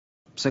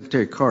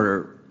Secretary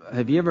Carter,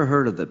 have you ever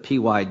heard of the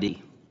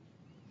PYD?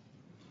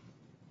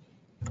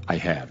 I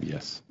have,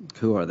 yes.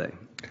 Who are they?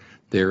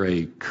 They're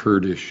a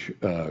Kurdish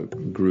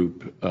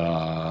group,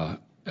 one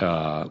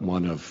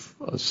of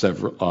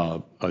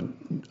several,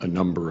 a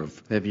number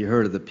of. Have you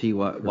heard of the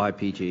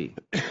YPG?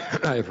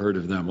 I have heard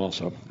of them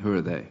also. Who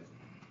are they?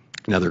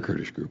 Another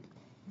Kurdish group.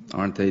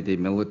 Aren't they the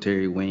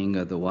military wing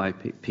of the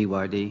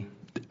PYD?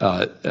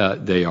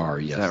 They are,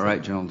 yes. Is that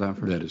right, General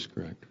Dunford? That is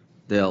correct.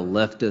 They're a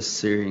leftist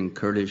Syrian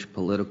Kurdish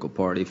political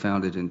party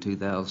founded in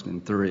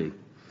 2003.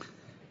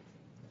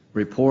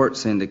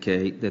 Reports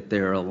indicate that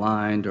they're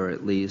aligned or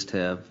at least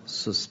have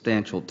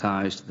substantial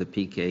ties to the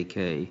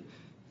PKK.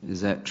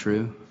 Is that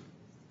true?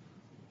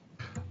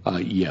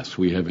 Yes,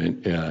 we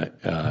haven't.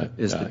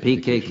 Is the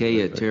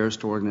PKK a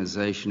terrorist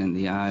organization in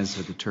the eyes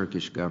of the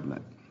Turkish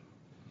government?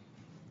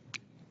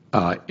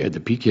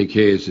 The PKK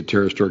is a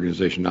terrorist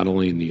organization not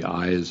only in the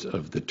eyes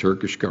of the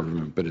Turkish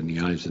government, but in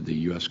the eyes of the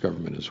U.S.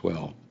 government as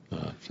well,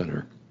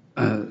 Senator.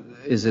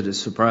 Is it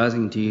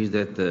surprising to you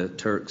that the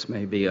Turks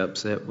may be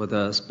upset with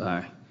us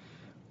by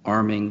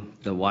arming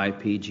the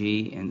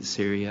YPG in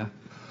Syria,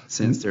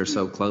 since they're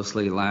so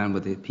closely aligned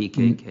with the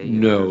PKK?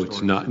 No,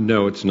 it's not.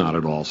 No, it's not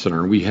at all,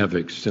 Senator. We have.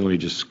 Let me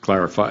just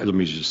clarify. Let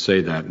me just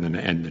say that,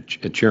 and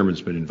the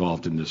chairman's been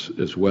involved in this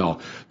as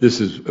well.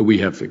 We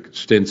have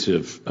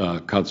extensive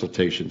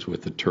consultations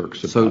with the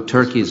Turks. So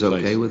Turkey's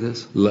okay with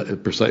this?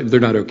 They're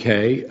not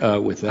okay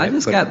with that. I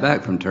just got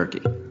back from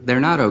Turkey.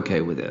 They're not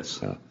okay with this.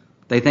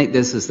 They think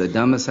this is the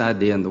dumbest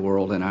idea in the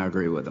world, and I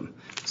agree with them.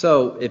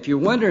 So if you're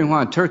wondering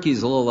why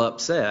Turkey's a little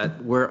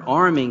upset, we're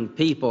arming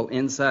people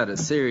inside of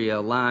Syria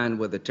aligned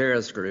with a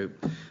terrorist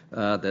group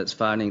that's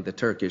fighting the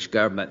Turkish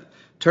government.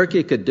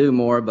 Turkey could do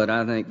more, but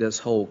I think this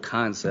whole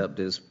concept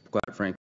is, quite frankly,